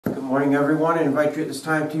Good morning, everyone. I invite you at this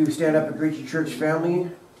time to stand up and greet your church family.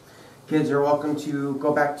 Kids are welcome to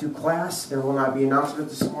go back to class. There will not be an announcement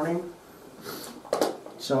this morning.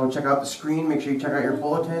 So check out the screen. Make sure you check out your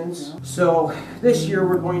bulletins. So this year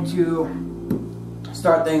we're going to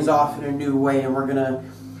start things off in a new way, and we're going to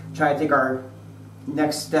try to take our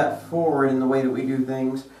next step forward in the way that we do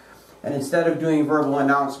things. And instead of doing verbal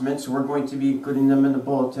announcements, we're going to be including them in the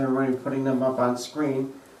bulletin. We're going to be putting them up on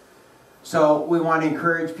screen. So we want to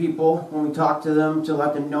encourage people when we talk to them to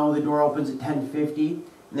let them know the door opens at 10:50,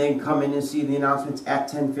 and they can come in and see the announcements at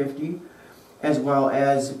 10:50, as well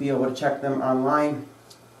as be able to check them online,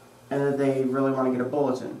 and that they really want to get a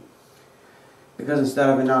bulletin. Because instead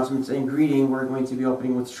of announcements and greeting, we're going to be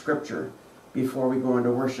opening with scripture before we go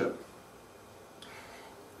into worship.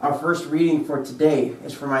 Our first reading for today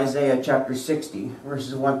is from Isaiah chapter 60,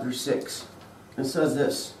 verses 1 through 6. It says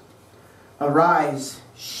this: "Arise,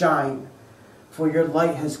 shine, for your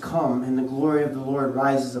light has come, and the glory of the Lord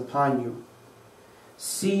rises upon you.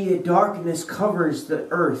 See, darkness covers the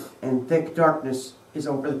earth, and thick darkness is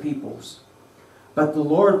over the peoples. But the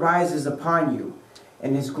Lord rises upon you,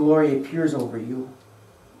 and his glory appears over you.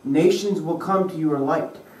 Nations will come to your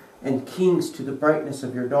light, and kings to the brightness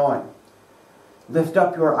of your dawn. Lift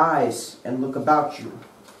up your eyes and look about you.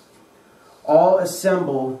 All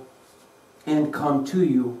assemble and come to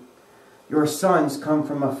you. Your sons come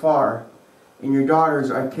from afar, and your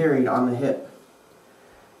daughters are carried on the hip.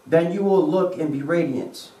 Then you will look and be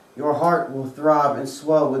radiant. Your heart will throb and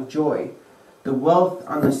swell with joy. The wealth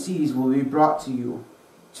on the seas will be brought to you.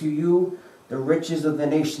 To you, the riches of the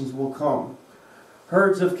nations will come.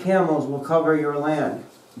 Herds of camels will cover your land,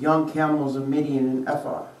 young camels of Midian and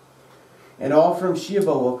Ephah. And all from Sheba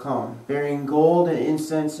will come, bearing gold and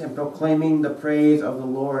incense and proclaiming the praise of the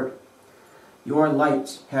Lord. Your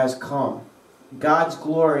light has come. God's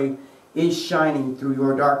glory is shining through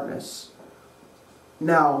your darkness.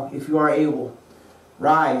 Now, if you are able,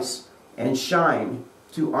 rise and shine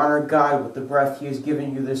to honor God with the breath he has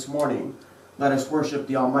given you this morning. Let us worship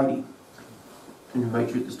the Almighty." I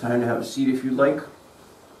invite you at this time to have a seat if you'd like.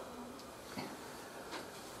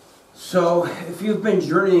 So, if you've been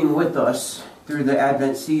journeying with us through the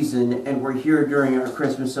Advent season and we're here during our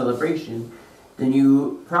Christmas celebration, then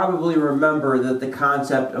you probably remember that the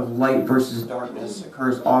concept of light versus darkness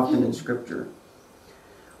occurs often in Scripture.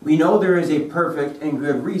 We know there is a perfect and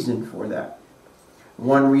good reason for that.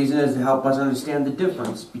 One reason is to help us understand the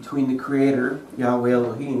difference between the Creator, Yahweh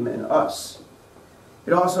Elohim, and us.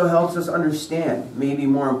 It also helps us understand, maybe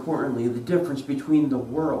more importantly, the difference between the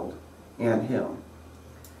world and Him.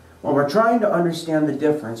 While we're trying to understand the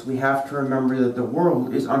difference, we have to remember that the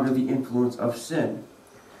world is under the influence of sin.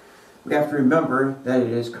 We have to remember that it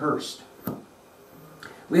is cursed.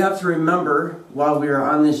 We have to remember, while we are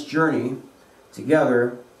on this journey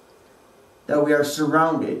together, that we are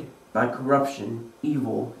surrounded by corruption,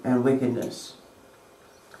 evil, and wickedness.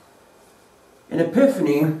 An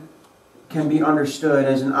epiphany can be understood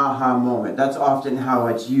as an aha moment. That's often how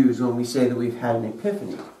it's used when we say that we've had an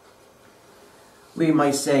epiphany. We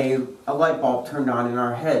might say a light bulb turned on in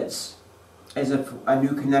our heads, as if a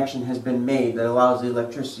new connection has been made that allows the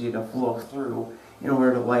electricity to flow through in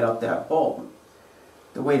order to light up that bulb.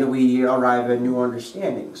 The way that we arrive at new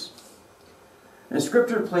understandings. And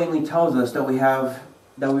Scripture plainly tells us that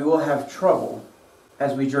we will have trouble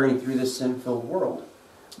as we journey through this sin-filled world.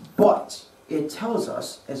 But it tells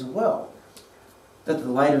us as well that the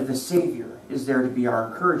light of the Savior is there to be our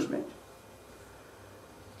encouragement.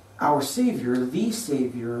 Our Savior, the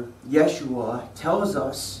Savior, Yeshua, tells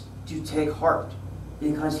us to take heart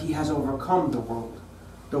because He has overcome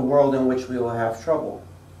the world in which we will have trouble.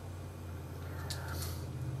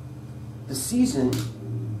 The season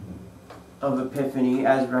of Epiphany,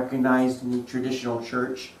 as recognized in the traditional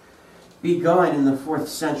church, begun in the 4th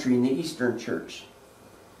century in the Eastern Church.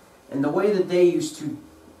 And the way that they used to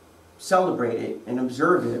celebrate it and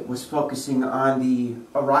observe it was focusing on the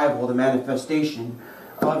arrival, the manifestation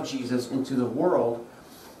of Jesus into the world,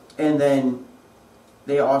 and then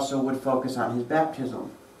they also would focus on His baptism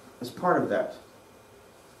as part of that.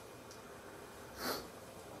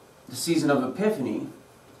 The season of Epiphany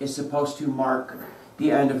is supposed to mark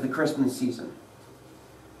the end of the Christmas season.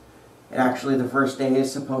 And actually, the first day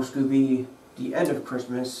is supposed to be the end of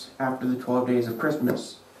Christmas after the 12 days of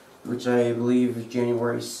Christmas, which I believe is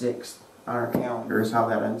January 6th on our calendar, is how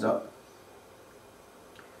that ends up.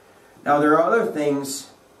 Now, there are other things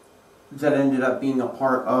that ended up being a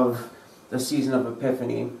part of the season of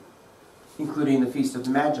Epiphany, including the Feast of the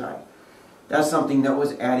Magi. That's something that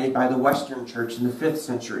was added by the Western Church in the 5th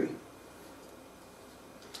century.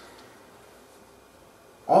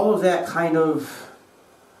 All of that kind of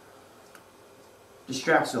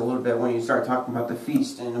distracts it a little bit when you start talking about the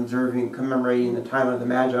feast and observing, commemorating the time of the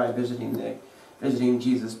Magi visiting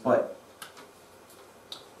Jesus. But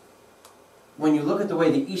when you look at the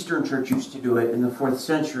way the Eastern Church used to do it in the 4th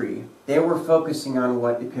century, they were focusing on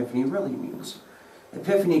what Epiphany really means.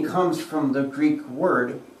 Epiphany comes from the Greek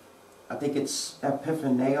word, I think it's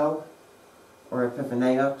epiphaneo, or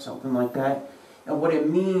epiphaneia, something like that. And what it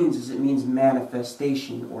means is it means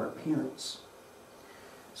manifestation or appearance.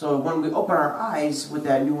 So when we open our eyes with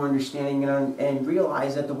that new understanding and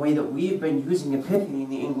realize that the way that we've been using Epiphany in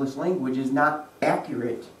the English language is not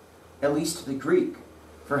accurate, at least to the Greek,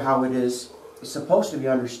 for how it is supposed to be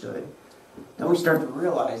understood, then we start to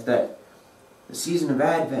realize that the season of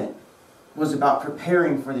Advent was about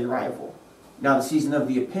preparing for the arrival. Now the season of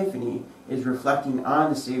the Epiphany is reflecting on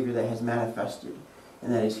the Savior that has manifested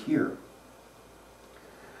and that is here.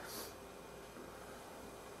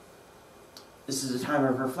 This is a time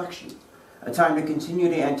of reflection, a time to continue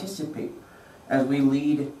to anticipate as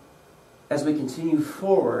we continue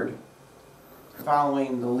forward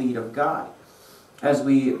following the lead of God, as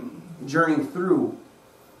we journey through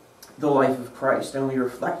the life of Christ and we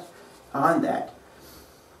reflect on that.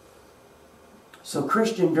 So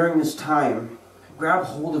Christian, during this time, grab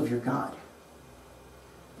hold of your God.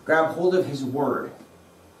 Grab hold of His Word.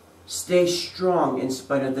 Stay strong in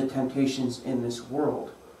spite of the temptations in this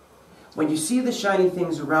world. When you see the shiny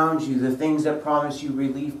things around you, the things that promise you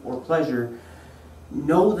relief or pleasure,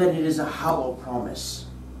 know that it is a hollow promise.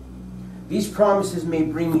 These promises may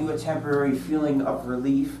bring you a temporary feeling of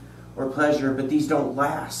relief or pleasure, but these don't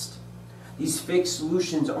last. These fake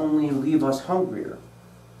solutions only leave us hungrier.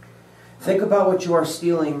 Think about what you are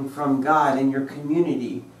stealing from God and your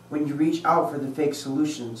community when you reach out for the fake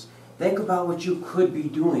solutions. Think about what you could be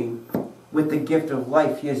doing with the gift of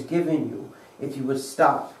life He has given you if you would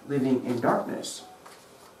stop living in darkness.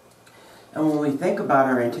 And when we think about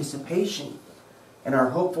our anticipation and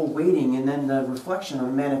our hopeful waiting and then the reflection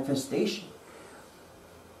on manifestation,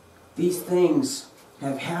 these things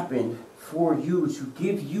have happened for you to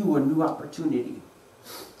give you a new opportunity.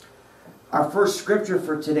 Our first scripture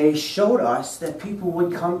for today showed us that people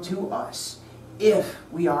would come to us if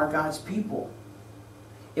we are God's people.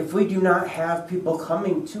 If we do not have people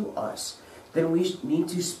coming to us, then we need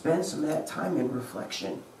to spend some of that time in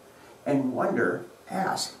reflection and wonder,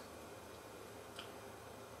 ask,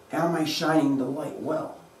 am I shining the light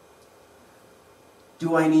well?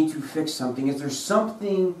 Do I need to fix something? Is there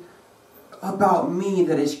something about me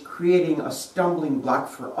that is creating a stumbling block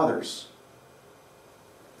for others?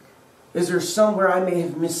 Is there somewhere I may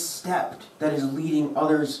have misstepped that is leading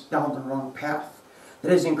others down the wrong path?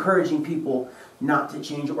 That is encouraging people not to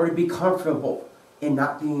change or to be comfortable in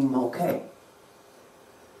not being okay?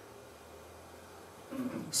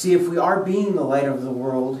 See, if we are being the light of the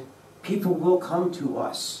world, people will come to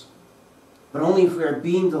us. But only if we are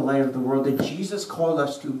being the light of the world that Jesus called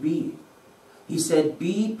us to be. He said,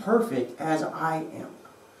 be perfect as I am,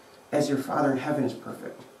 as your Father in heaven is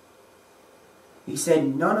perfect. He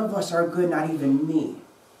said, none of us are good, not even me.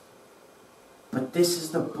 But this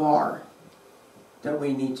is the bar that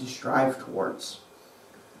we need to strive towards.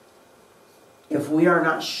 If we are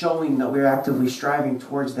not showing that we're actively striving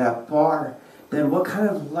towards that bar, then what kind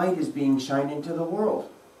of light is being shined into the world?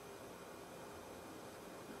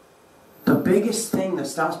 The biggest thing that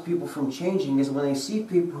stops people from changing is when they see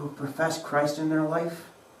people who profess Christ in their life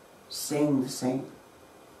saying the same.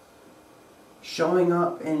 Showing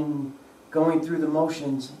up and going through the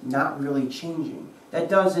motions, not really changing. That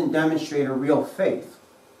doesn't demonstrate a real faith.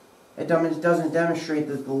 It doesn't demonstrate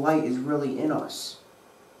that the light is really in us.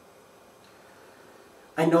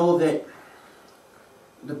 I know that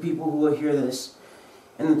the people who will hear this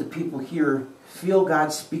and that the people here feel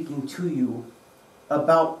God speaking to you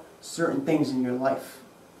about certain things in your life.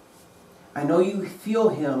 I know you feel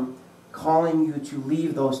Him calling you to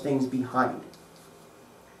leave those things behind.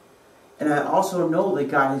 And I also know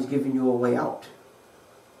that God has given you a way out.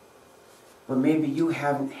 But maybe you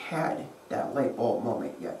haven't had that light bulb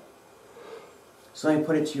moment yet. So let me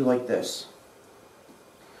put it to you like this.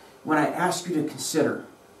 When I ask you to consider,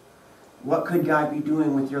 what could God be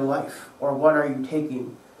doing with your life? Or what are you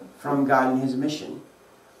taking from God and His mission?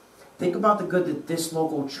 Think about the good that this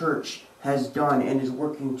local church has done and is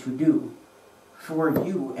working to do for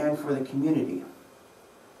you and for the community.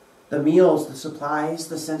 The meals, the supplies,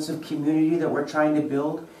 the sense of community that we're trying to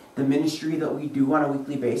build, the ministry that we do on a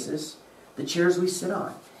weekly basis, the chairs we sit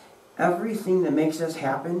on, everything that makes us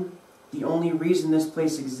happen, the only reason this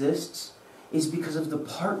place exists is because of the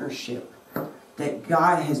partnership that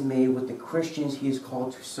God has made with the Christians He is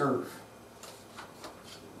called to serve.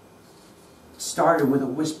 It started with a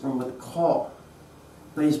whisper and with a call.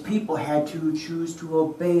 But his people had to choose to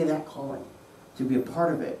obey that calling, to be a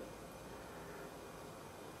part of it,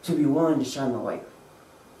 to be willing to shine the light.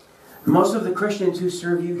 Most of the Christians who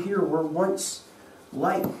serve you here were once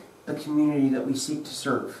like the community that we seek to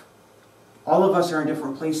serve. All of us are in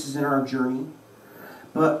different places in our journey,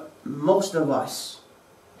 but most of us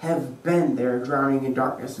have been there drowning in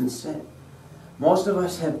darkness and sin. Most of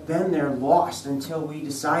us have been there lost until we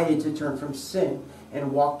decided to turn from sin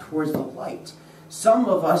and walk towards the light. Some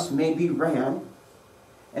of us maybe ran,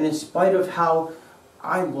 and in spite of how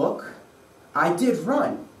I look, I did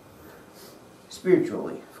run.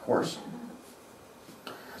 Spiritually, of course.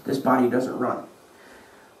 This body doesn't run.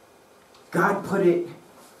 God put it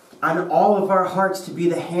on all of our hearts to be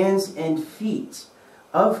the hands and feet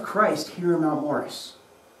of Christ here in Mount Morris.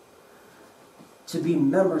 To be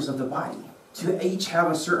members of the body. To each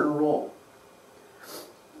have a certain role.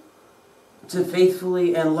 To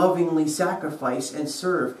faithfully and lovingly sacrifice and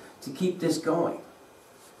serve to keep this going.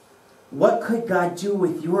 What could God do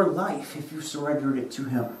with your life if you surrendered it to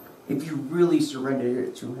Him? If you really surrendered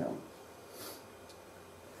it to Him?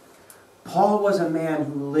 Paul was a man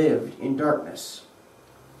who lived in darkness.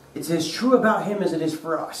 It's as true about him as it is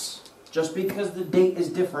for us. Just because the date is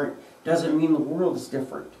different doesn't mean the world is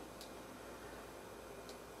different.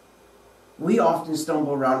 We often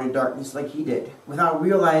stumble around in darkness like he did, without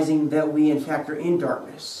realizing that we in fact are in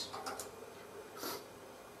darkness.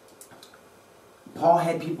 Paul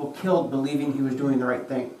had people killed believing he was doing the right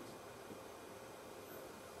thing.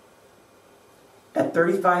 At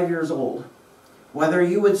 35 years old, whether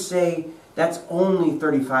you would say that's only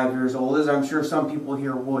 35 years old, as I'm sure some people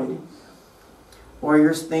here would, or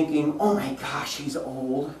you're thinking, oh my gosh, he's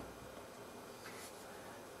old.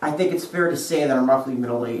 I think it's fair to say that I'm roughly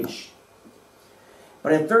middle-aged.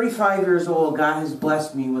 But at 35 years old, God has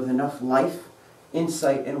blessed me with enough life,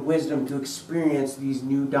 insight, and wisdom to experience these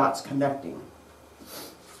new dots connecting.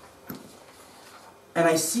 And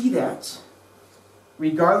I see that,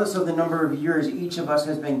 regardless of the number of years each of us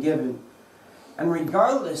has been given, and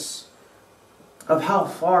regardless of how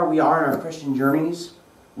far we are in our Christian journeys,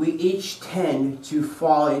 we each tend to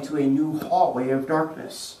fall into a new hallway of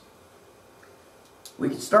darkness. We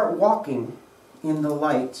can start walking in the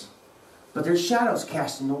light, but there's shadows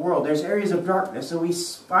cast in the world. There's areas of darkness, and we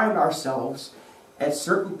find ourselves at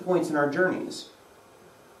certain points in our journeys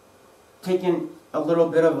taking a little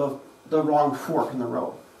bit of the wrong fork in the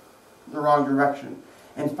road, the wrong direction,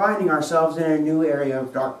 and finding ourselves in a new area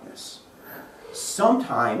of darkness.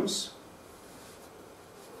 Sometimes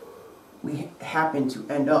we happen to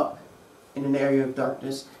end up in an area of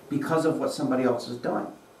darkness because of what somebody else has done.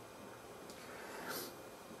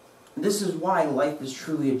 This is why life is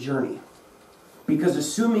truly a journey. Because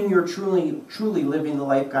assuming you're truly living the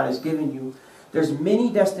life God has given you, there's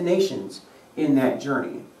many destinations in that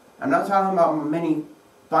journey. I'm not talking about many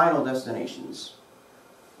final destinations.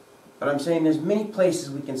 But I'm saying there's many places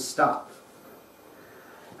we can stop.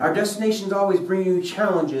 Our destinations always bring you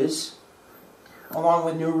challenges along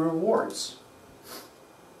with new rewards.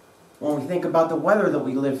 When we think about the weather that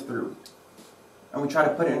we live through, and we try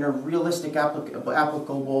to put it in a realistic,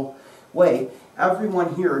 applicable way,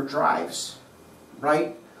 everyone here drives,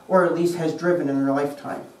 right? Or at least has driven in their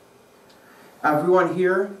lifetime. Everyone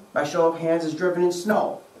here, by show of hands, has driven in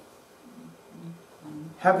snow.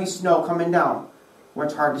 Heavy snow coming down where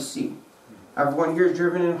it's hard to see. Everyone here is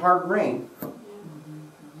driven in hard rain.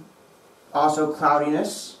 Also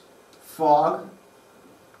cloudiness, fog,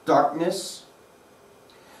 darkness.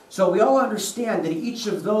 So we all understand that each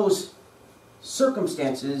of those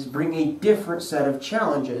circumstances bring a different set of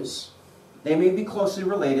challenges. They may be closely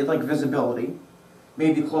related, like visibility,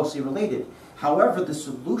 may be closely related. However, the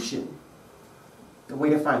solution, the way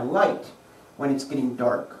to find light when it's getting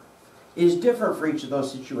dark, is different for each of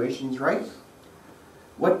those situations, right?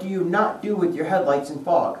 What do you not do with your headlights in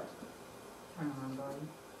fog?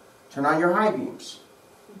 Turn on your high beams.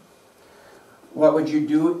 What would you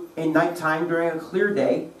do in nighttime during a clear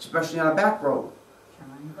day, especially on a back road?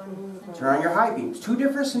 Turn on your high beams. Two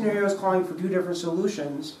different scenarios calling for two different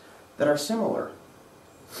solutions that are similar.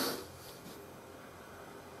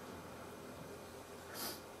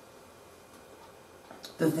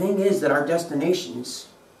 The thing is that our destinations,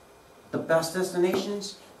 the best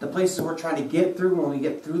destinations, the places we're trying to get through when we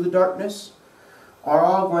get through the darkness, are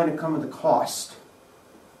all going to come with a cost.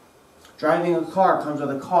 Driving a car comes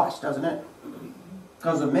with a cost, doesn't it? It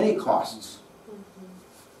comes with many costs.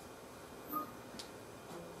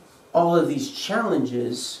 All of these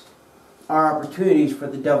challenges are opportunities for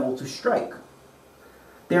the devil to strike.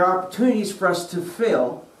 They are opportunities for us to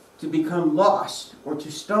fail, to become lost, or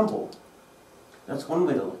to stumble. That's one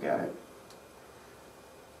way to look at it.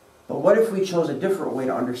 But what if we chose a different way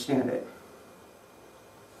to understand it?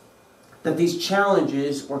 That these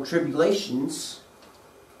challenges or tribulations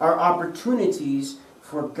are opportunities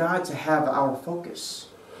for God to have our focus.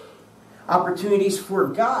 Opportunities for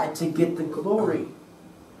God to get the glory.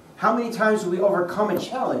 How many times do we overcome a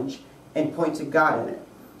challenge and point to God in it?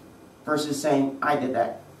 Versus saying, I did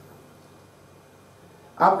that.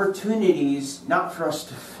 Opportunities not for us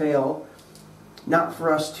to fail, not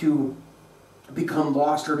for us to become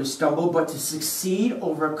lost or to stumble, but to succeed,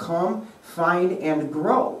 overcome, find, and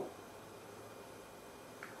grow.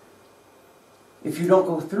 If you don't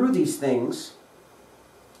go through these things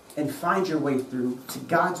and find your way through to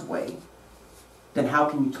God's way, then how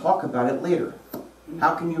can you talk about it later?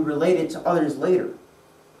 How can you relate it to others later?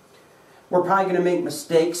 We're probably going to make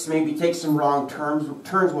mistakes, maybe take some wrong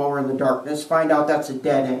turns while we're in the darkness, find out that's a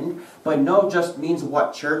dead end. But no just means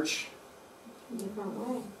what, church? Different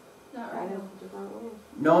way. Not right. Different way.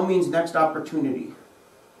 No means next opportunity.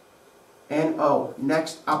 N-O,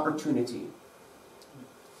 next opportunity.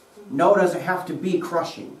 No doesn't have to be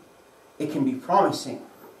crushing. It can be promising.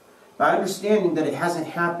 By understanding that it hasn't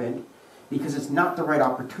happened because it's not the right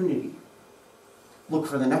opportunity, look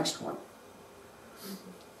for the next one.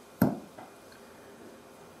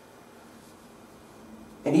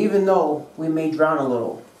 And even though we may drown a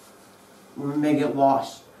little, we may get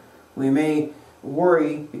lost, we may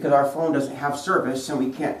worry because our phone doesn't have service and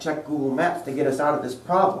we can't check Google Maps to get us out of this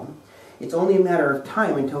problem, it's only a matter of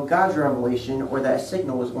time until God's revelation or that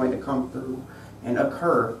signal is going to come through and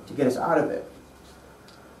occur to get us out of it.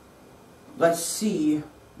 Let's see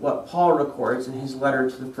what Paul records in his letter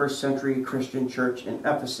to the first century Christian church in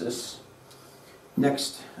Ephesus.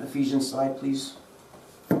 Next Ephesians slide, please.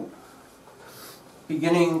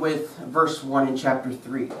 Beginning with verse 1 in chapter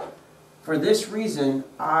 3. For this reason,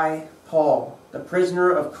 I, Paul, the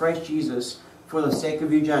prisoner of Christ Jesus, for the sake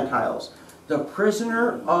of you Gentiles, the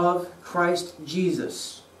prisoner of Christ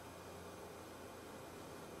Jesus.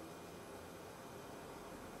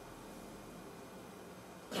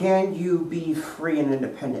 Can you be free and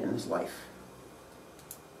independent in this life?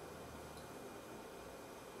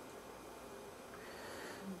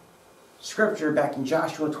 Scripture back in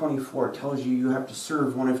Joshua 24 tells you have to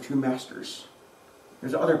serve one of two masters.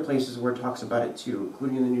 There's other places where it talks about it too,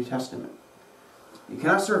 including in the New Testament. You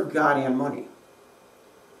cannot serve God and money.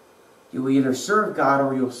 You will either serve God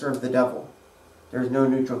or you'll serve the devil. There's no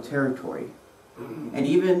neutral territory. And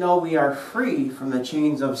even though we are free from the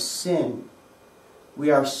chains of sin, we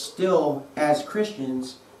are still, as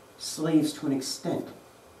Christians, slaves to an extent.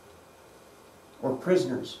 Or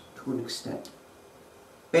prisoners to an extent.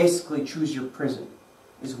 Basically, choose your prison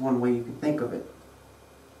is one way you can think of it.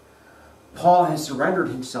 Paul has surrendered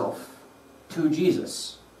himself to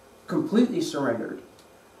Jesus. Completely surrendered.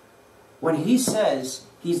 When he says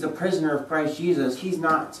he's the prisoner of Christ Jesus, he's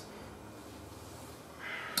not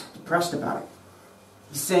depressed about it.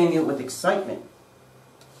 He's saying it with excitement.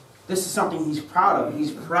 This is something he's proud of.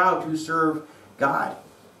 He's proud to serve God.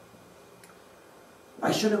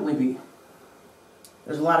 Why shouldn't we be?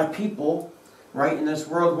 There's a lot of people, right, in this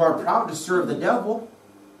world who are proud to serve the devil.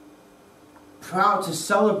 Proud to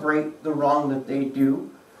celebrate the wrong that they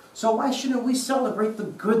do. So why shouldn't we celebrate the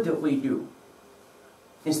good that we do?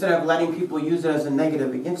 Instead of letting people use it as a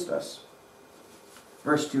negative against us.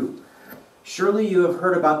 Verse 2. Surely you have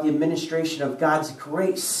heard about the administration of God's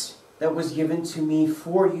grace that was given to me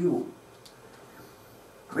for you.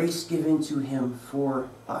 Grace given to him for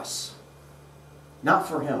us. Not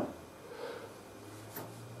for him.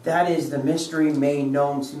 That is the mystery made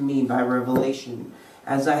known to me by revelation,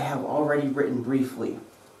 as I have already written briefly.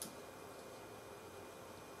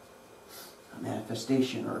 A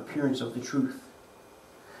manifestation or appearance of the truth.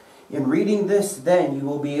 In reading this, then, you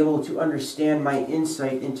will be able to understand my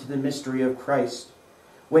insight into the mystery of Christ,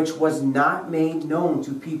 which was not made known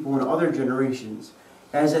to people in other generations,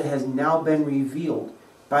 as it has now been revealed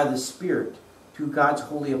by the Spirit to God's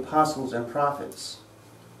holy apostles and prophets.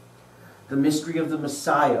 The mystery of the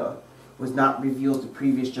Messiah was not revealed to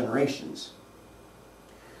previous generations.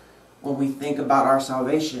 When we think about our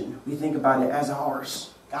salvation, we think about it as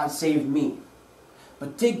ours. God saved me.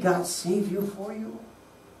 But did God save you for you?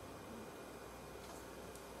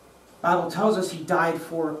 The Bible tells us he died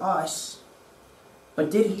for us. But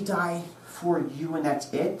did he die for you and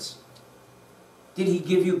that's it? Did he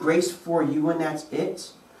give you grace for you and that's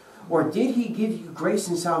it? Or did he give you grace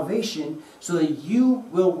and salvation so that you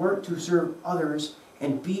will work to serve others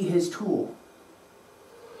and be his tool?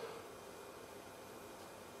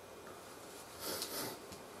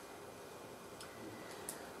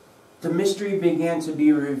 The mystery began to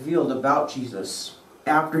be revealed about Jesus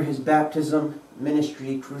after his baptism,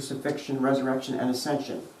 ministry, crucifixion, resurrection, and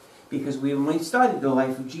ascension. Because when we studied the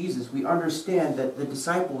life of Jesus, we understand that the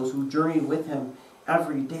disciples who journeyed with him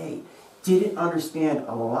every day didn't understand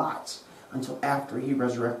a lot until after he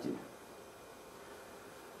resurrected.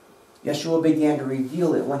 Yeshua began to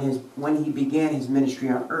reveal it when he began his ministry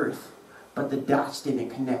on earth, but the dots didn't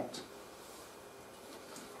connect.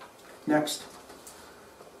 Next,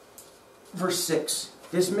 verse 6.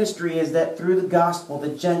 This mystery is that through the gospel the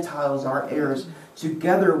Gentiles are heirs,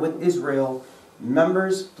 together with Israel,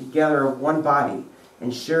 members together of one body,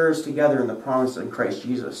 and sharers together in the promise in Christ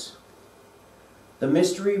Jesus. The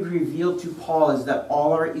mystery revealed to Paul is that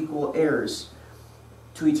all are equal heirs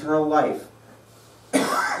to eternal life,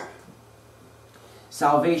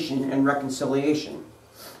 salvation, and reconciliation,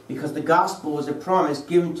 because the gospel is a promise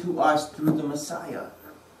given to us through the Messiah.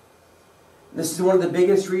 This is one of the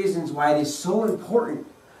biggest reasons why it is so important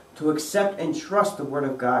to accept and trust the Word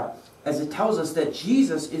of God, as it tells us that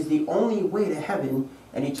Jesus is the only way to heaven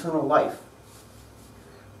and eternal life.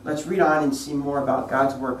 Let's read on and see more about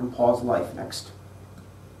God's work in Paul's life next.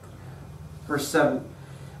 Verse 7.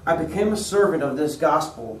 I became a servant of this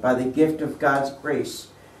gospel by the gift of God's grace,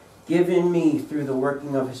 given me through the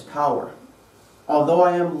working of his power. Although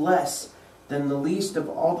I am less than the least of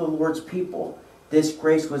all the Lord's people, this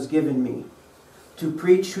grace was given me, to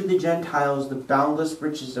preach to the Gentiles the boundless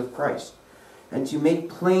riches of Christ, and to make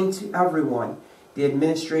plain to everyone the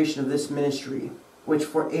administration of this ministry, which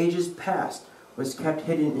for ages past was kept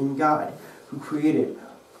hidden in God, who created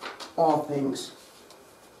all things.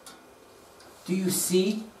 Do you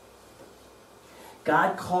see?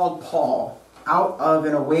 God called Paul out of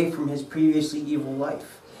and away from his previously evil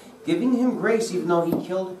life, giving him grace even though he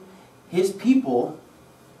killed his people,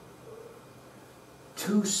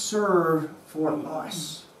 to serve for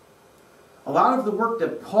us. A lot of the work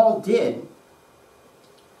that Paul did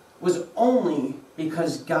was only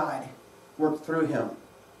because God worked through him.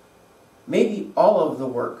 Maybe all of the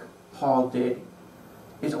work Paul did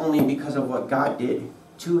is only because of what God did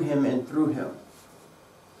to him and through him.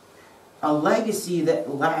 A legacy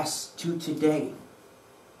that lasts to today.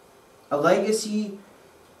 A legacy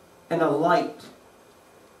and a light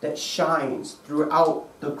that shines throughout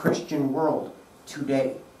the Christian world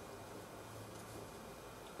today.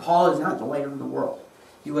 Paul is not the light of the world.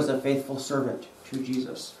 He was a faithful servant to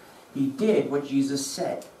Jesus. He did what Jesus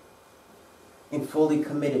said and fully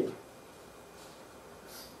committed.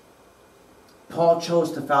 Paul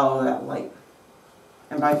chose to follow that light.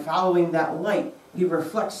 And by following that light, he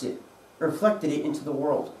reflected it into the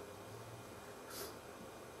world.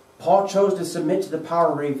 Paul chose to submit to the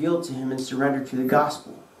power revealed to him and surrender to the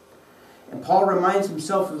gospel. And Paul reminds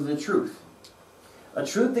himself of the truth. A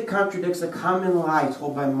truth that contradicts a common lie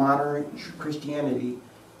told by modern Christianity,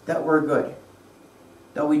 that we're good,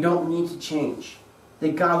 that we don't need to change,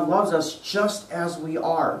 that God loves us just as we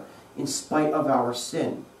are in spite of our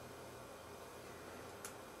sin.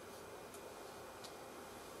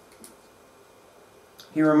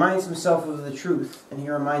 He reminds himself of the truth, and he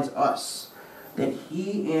reminds us that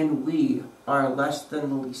he and we are less than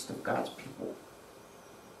the least of God's people.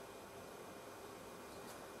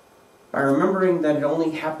 By remembering that it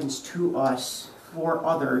only happens to us, for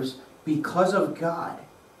others, because of God,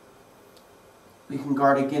 we can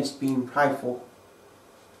guard against being prideful.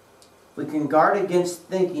 We can guard against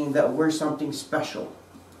thinking that we're something special.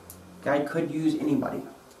 God could use anybody.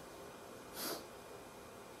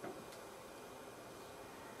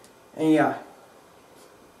 And yeah,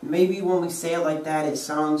 maybe when we say it like that, it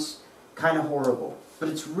sounds kind of horrible. But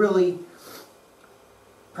it's really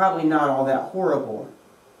probably not all that horrible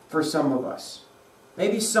for some of us.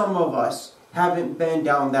 Maybe some of us haven't been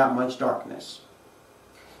down that much darkness.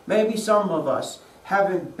 Maybe some of us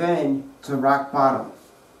haven't been to rock bottom.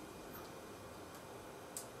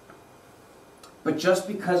 But just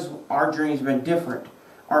because our journey's been different,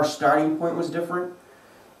 our starting point was different,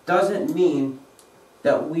 doesn't mean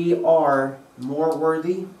that we are more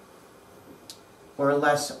worthy or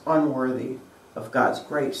less unworthy of God's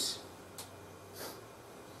grace.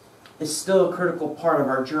 It's still a critical part of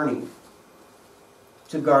our journey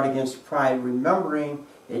to guard against pride, remembering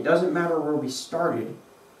it doesn't matter where we started,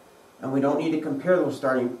 and we don't need to compare those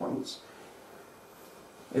starting points.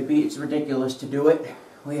 It's ridiculous to do it.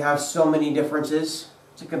 We have so many differences.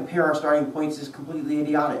 To compare our starting points is completely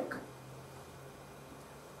idiotic.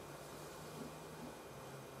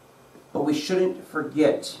 But we shouldn't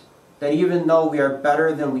forget that even though we are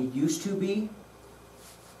better than we used to be,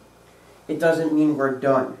 it doesn't mean we're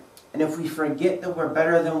done. And if we forget that we're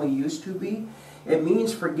better than we used to be, it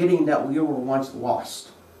means forgetting that we were once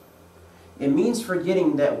lost. It means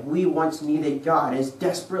forgetting that we once needed God as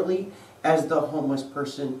desperately as the homeless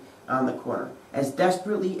person on the corner, as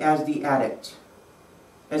desperately as the addict,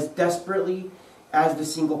 as desperately as the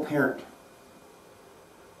single parent.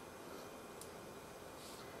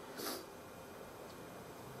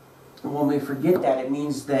 And when we forget that, it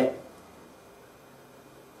means that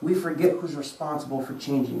we forget who's responsible for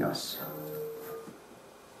changing us.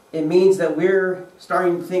 It means that we're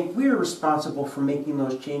starting to think we're responsible for making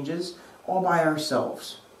those changes all by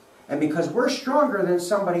ourselves. And because we're stronger than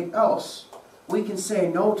somebody else, we can say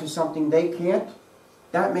no to something they can't.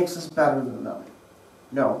 That makes us better than them.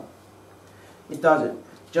 No, it doesn't.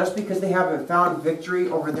 Just because they haven't found victory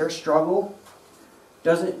over their struggle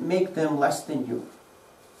doesn't make them less than you.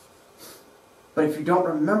 But if you don't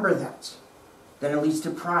remember that, then it leads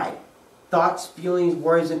to pride. Thoughts, feelings,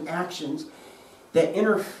 words, and actions that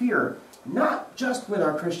interfere not just with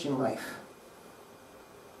our Christian life.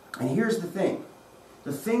 And here's the thing.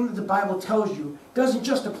 The thing that the Bible tells you doesn't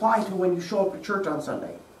just apply to when you show up at church on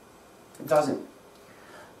Sunday. It doesn't.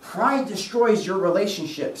 Pride destroys your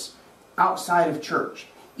relationships outside of church.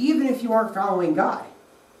 Even if you aren't following God,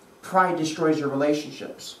 pride destroys your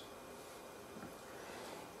relationships.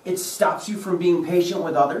 It stops you from being patient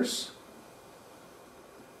with others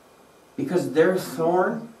because their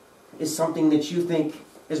thorn is something that you think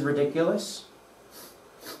is ridiculous.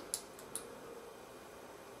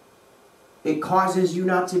 It causes you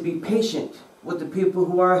not to be patient with the people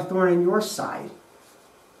who are a thorn in your side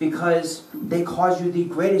because they cause you the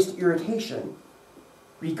greatest irritation,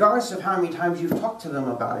 regardless of how many times you've talked to them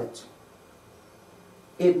about it.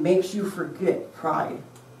 It makes you forget pride.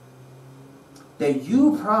 That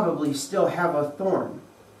you probably still have a thorn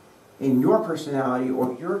in your personality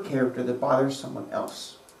or your character that bothers someone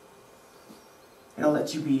else. It'll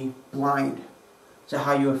let you be blind to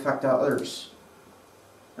how you affect others.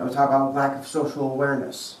 And we'll talk about lack of social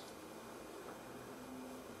awareness.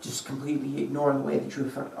 Just completely ignore the way that you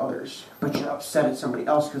affect others. But you're upset at somebody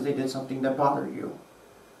else because they did something that bothered you.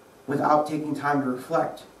 Without taking time to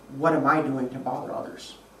reflect, what am I doing to bother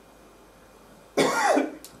others?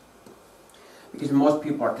 Because most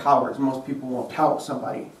people are cowards. Most people won't tell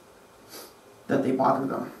somebody that they bother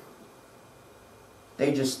them.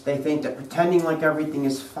 They think that pretending like everything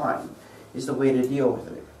is fine is the way to deal with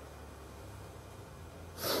it.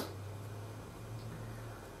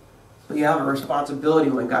 But you have a responsibility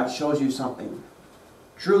when God shows you something,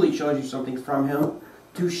 truly shows you something from Him,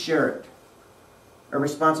 to share it. A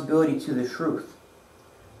responsibility to the truth.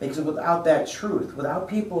 Because without that truth, without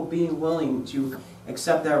people being willing to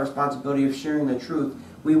accept that responsibility of sharing the truth,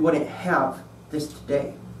 we wouldn't have this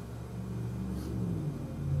today.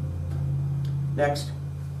 Next,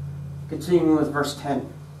 continuing with verse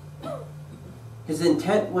 10. His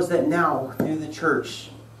intent was that now, through the church,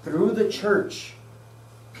 the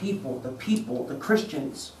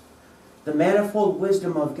Christians, the manifold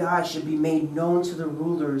wisdom of God should be made known to the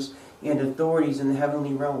rulers and authorities in the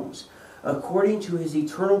heavenly realms, according to His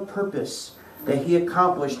eternal purpose that He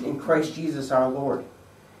accomplished in Christ Jesus our Lord.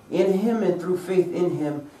 In Him and through faith in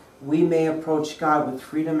Him, we may approach God with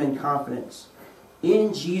freedom and confidence.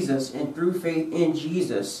 In Jesus and through faith in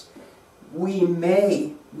Jesus, we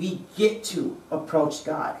get to approach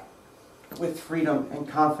God with freedom and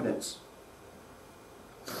confidence.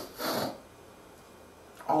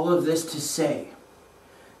 All of this to say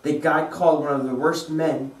that God called one of the worst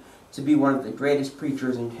men to be one of the greatest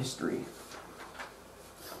preachers in history.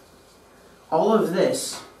 All of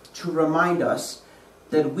this to remind us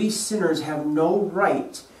that we sinners have no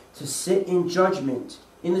right to sit in judgment,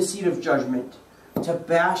 in the seat of judgment, to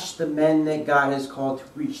bash the men that God has called to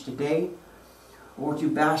preach today, or to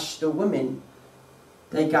bash the women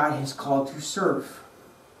that God has called to serve.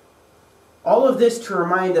 All of this to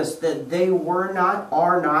remind us that they were not,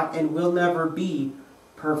 are not, and will never be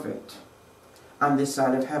perfect on this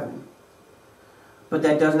side of heaven. But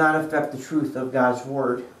that does not affect the truth of God's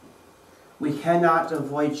Word. We cannot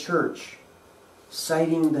avoid church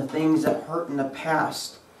citing the things that hurt in the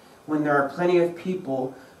past when there are plenty of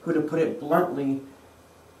people who, to put it bluntly,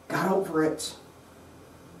 got over it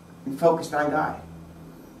and focused on God.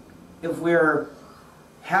 If we're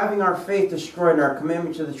having our faith destroyed and our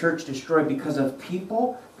commitment to the church destroyed because of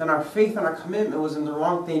people, then our faith and our commitment was in the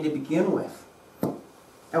wrong thing to begin with.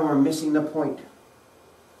 And we're missing the point.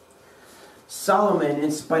 Solomon,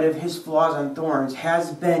 in spite of his flaws and thorns,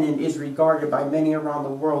 has been and is regarded by many around the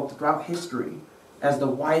world throughout history as the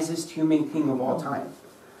wisest human king of all time.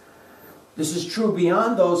 This is true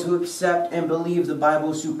beyond those who accept and believe the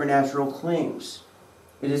Bible's supernatural claims.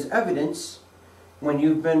 It is evidence when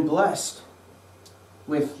you've been blessed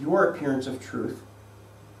with your appearance of truth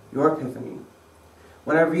your Epiphany,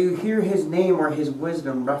 whenever you hear his name or his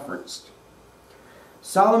wisdom referenced.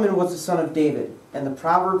 Solomon was the son of David, and the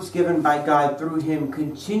proverbs given by God through him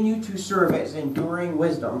continue to serve as enduring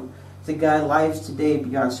wisdom to guide lives today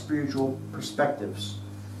beyond spiritual perspectives.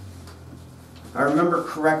 If I remember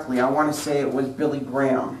correctly, I want to say it was Billy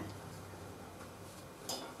Graham,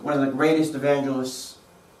 one of the greatest evangelists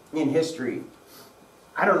in history.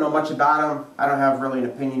 I don't know much about him. I don't have really an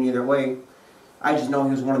opinion either way. I just know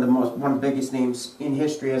he was one of the biggest names in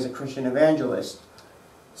history as a Christian evangelist.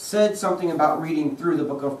 Said something about reading through the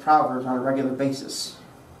book of Proverbs on a regular basis.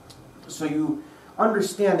 So you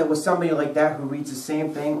understand that with somebody like that who reads the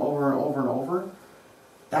same thing over and over and over,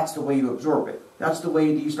 that's the way you absorb it. That's the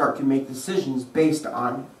way that you start to make decisions based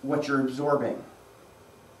on what you're absorbing.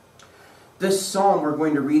 This psalm we're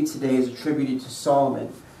going to read today is attributed to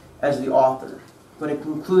Solomon as the author, but it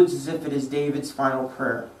concludes as if it is David's final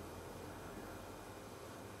prayer.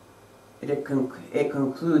 It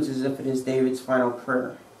concludes as if it is David's final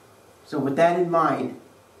prayer. So with that in mind,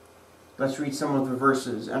 let's read some of the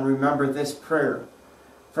verses and remember this prayer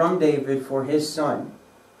from David for his son,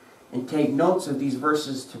 and take notes of these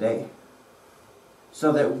verses today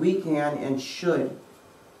so that we can and should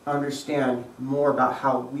understand more about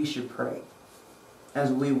how we should pray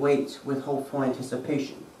as we wait with hopeful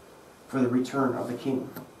anticipation for the return of the King.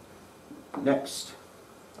 Next,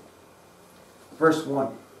 verse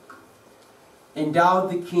 1. Endow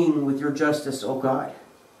the king with your justice, O God,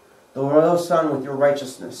 the royal son with your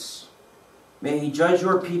righteousness. May he judge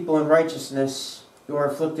your people in righteousness, your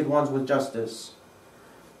afflicted ones with justice.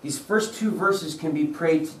 These first two verses can be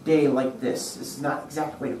prayed today like this. This is not the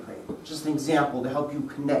exact way to pray. Just an example to help you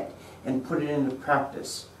connect and put it into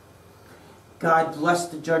practice. God, bless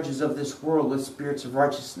the judges of this world with spirits of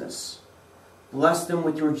righteousness. Bless them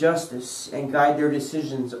with your justice and guide their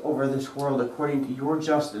decisions over this world according to your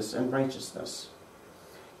justice and righteousness.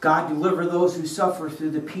 God, deliver those who suffer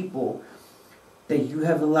through the people that you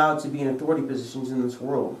have allowed to be in authority positions in this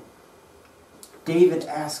world. David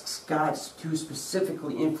asks God to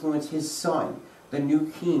specifically influence his son, the new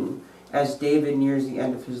king, as David nears the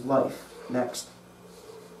end of his life. Next.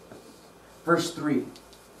 Verse 3.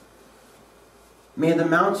 May the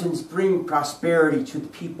mountains bring prosperity to the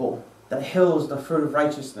people, the hills the fruit of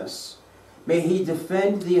righteousness. May he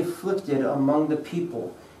defend the afflicted among the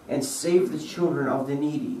people and save the children of the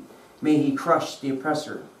needy. May he crush the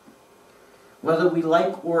oppressor. Whether we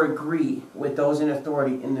like or agree with those in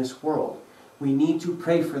authority in this world, we need to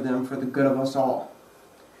pray for them for the good of us all.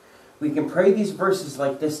 We can pray these verses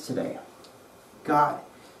like this today. God,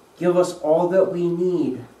 give us all that we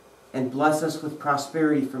need and bless us with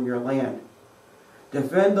prosperity from your land.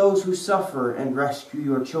 Defend those who suffer and rescue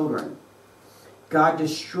your children. God,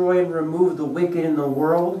 destroy and remove the wicked in the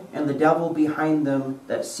world and the devil behind them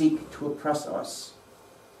that seek to oppress us.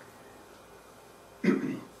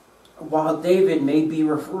 While David may be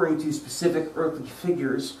referring to specific earthly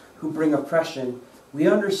figures who bring oppression, we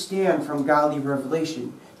understand from godly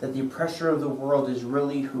revelation that the oppressor of the world is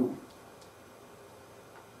really who?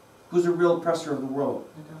 Who's the real oppressor of the world?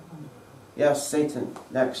 Yes, Satan.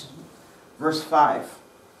 Next. Verse 5.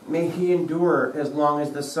 May he endure as long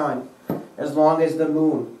as the sun, as long as the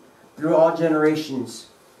moon, through all generations.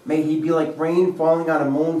 May he be like rain falling on a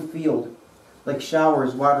mown field, like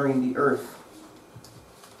showers watering the earth.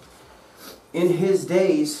 In his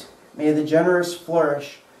days, may the generous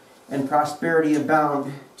flourish and prosperity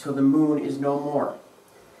abound till the moon is no more.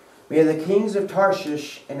 May the kings of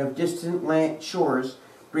Tarshish and of distant land shores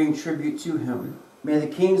bring tribute to him. May the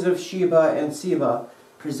kings of Sheba and Seba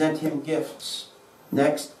present him gifts.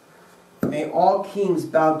 Next, may all kings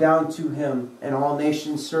bow down to him and all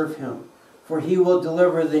nations serve him. For he will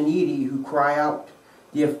deliver the needy who cry out,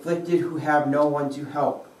 the afflicted who have no one to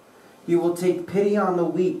help. He will take pity on the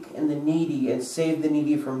weak and the needy and save the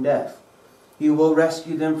needy from death. He will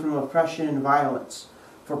rescue them from oppression and violence,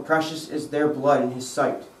 for precious is their blood in his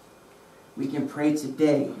sight. We can pray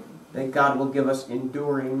today that God will give us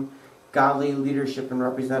enduring, godly leadership and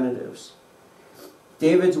representatives.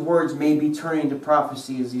 David's words may be turning to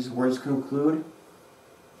prophecy as these words conclude.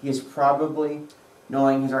 He is probably,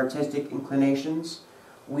 knowing his artistic inclinations,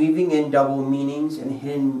 weaving in double meanings and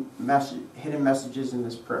hidden messages in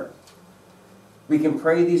this prayer. We can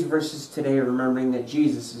pray these verses today remembering that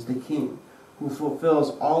Jesus is the King who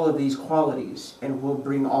fulfills all of these qualities and will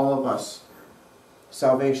bring all of us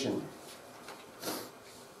salvation.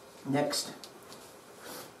 Next.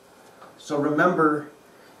 So remember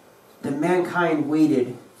that mankind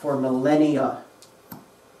waited for millennia.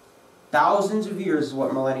 Thousands of years is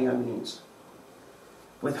what millennia means.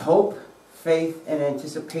 With hope, faith, and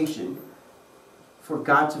anticipation for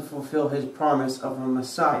God to fulfill his promise of a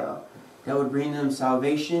Messiah that would bring them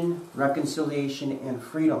salvation, reconciliation, and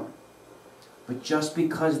freedom. But just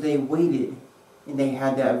because they waited and they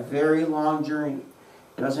had that very long journey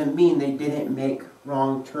doesn't mean they didn't make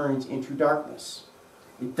wrong turns into darkness.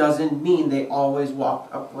 It doesn't mean they always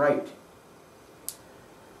walked upright.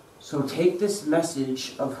 So take this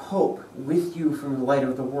message of hope with you from the light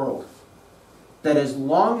of the world. That as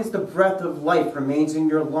long as the breath of life remains in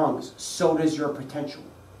your lungs, so does your potential.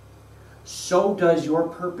 So does your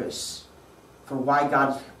purpose for why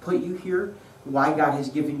God's put you here, why God has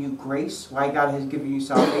given you grace, why God has given you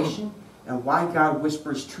salvation, and why God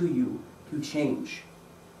whispers to you to change.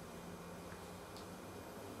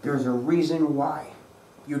 There's a reason why.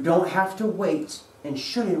 You don't have to wait and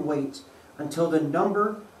shouldn't wait until the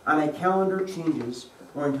number on a calendar changes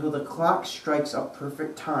or until the clock strikes a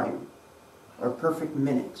perfect time or perfect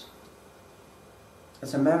minute.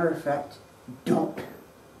 As a matter of fact, don't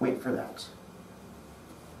wait for that.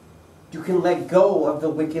 You can let go of the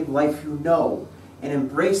wicked life you know and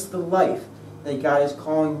embrace the life that God is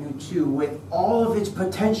calling you to with all of its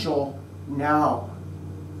potential now.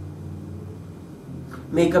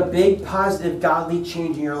 Make a big, positive, godly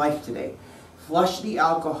change in your life today. Flush the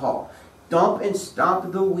alcohol. Dump and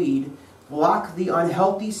stomp the weed. Block the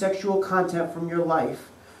unhealthy sexual content from your life.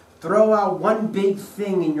 Throw out one big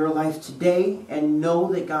thing in your life today and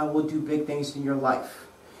know that God will do big things in your life,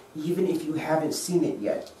 even if you haven't seen it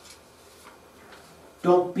yet.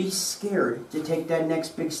 Don't be scared to take that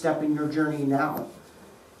next big step in your journey now.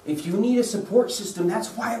 If you need a support system, that's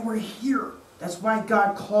why we're here. That's why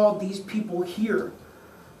God called these people here,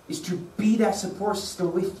 is to be that support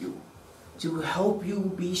system with you, to help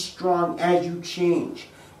you be strong as you change.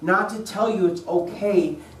 Not to tell you it's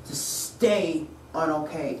okay to stay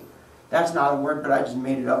unokay. That's not a word, but I just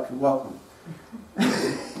made it up. You're welcome.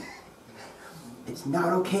 It's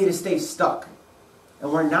not okay to stay stuck.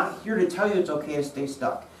 And we're not here to tell you it's okay to stay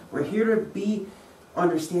stuck. We're here to be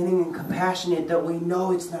understanding and compassionate that we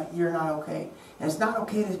know you're not okay. And it's not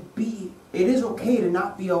okay to be, it is okay to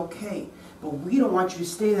not be okay. But we don't want you to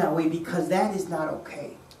stay that way because that is not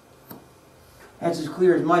okay. That's as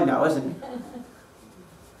clear as mud now, isn't it?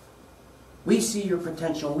 We see your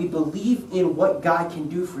potential. We believe in what God can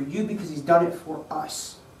do for you because he's done it for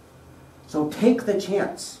us. So take the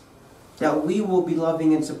chance that we will be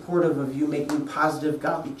loving and supportive of you, making positive,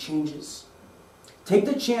 godly changes. Take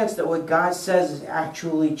the chance that what God says is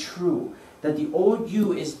actually true, that the old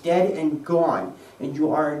you is dead and gone, and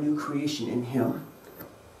you are a new creation in him.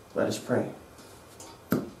 Let us pray.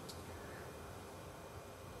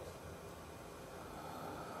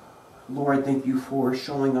 Lord, thank you for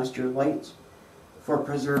showing us your light, for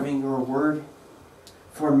preserving your word,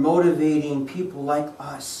 for motivating people like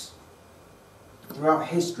us throughout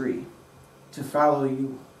history to follow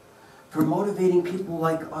you, for motivating people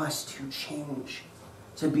like us to change,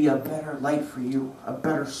 to be a better light for you, a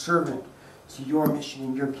better servant to your mission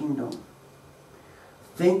and your kingdom.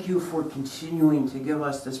 Thank you for continuing to give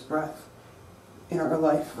us this breath in our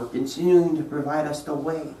life, for continuing to provide us the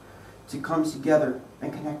way to come together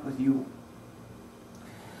and connect with you,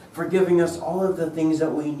 for giving us all of the things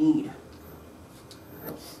that we need,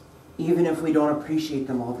 even if we don't appreciate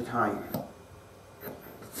them all the time.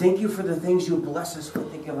 Thank you for the things you bless us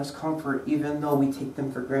with that give us comfort, even though we take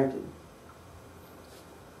them for granted.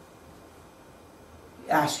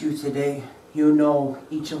 I ask you today, you know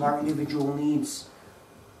each of our individual needs,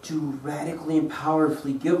 to radically and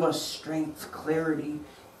powerfully give us strength, clarity,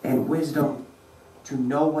 and wisdom to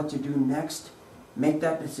know what to do next. Make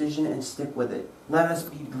that decision and stick with it. Let us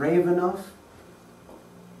be brave enough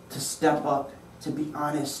to step up, to be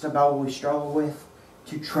honest about what we struggle with,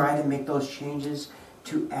 to try to make those changes,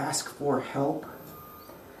 to ask for help.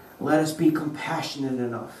 Let us be compassionate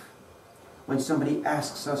enough when somebody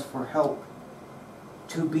asks us for help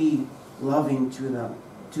to be loving to them,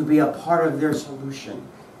 to be a part of their solution,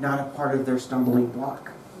 not a part of their stumbling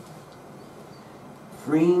block.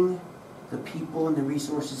 Bring the people and the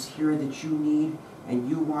resources here that you need and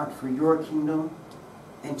you want for your kingdom,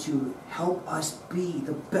 and to help us be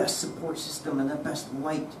the best support system and the best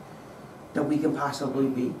light that we can possibly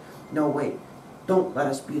be. No, wait. Don't let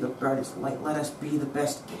us be the brightest light. Let us be the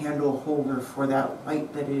best candle holder for that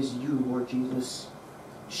light that is you, Lord Jesus.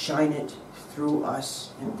 Shine it through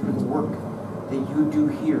us and through the work that you do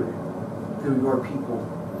here through your people.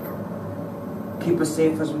 Keep us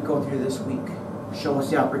safe as we go through this week. Show us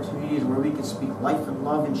the opportunities where we can speak life and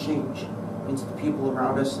love and change into the people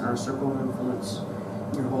around us in our circle of influence.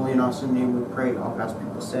 In your holy and awesome name we pray. All God's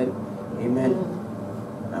people said, amen.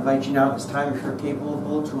 I invite you now at this time, if you're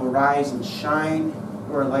capable, to arise and shine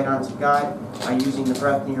or a light unto God by using the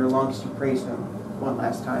breath in your lungs to praise Him one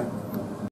last time.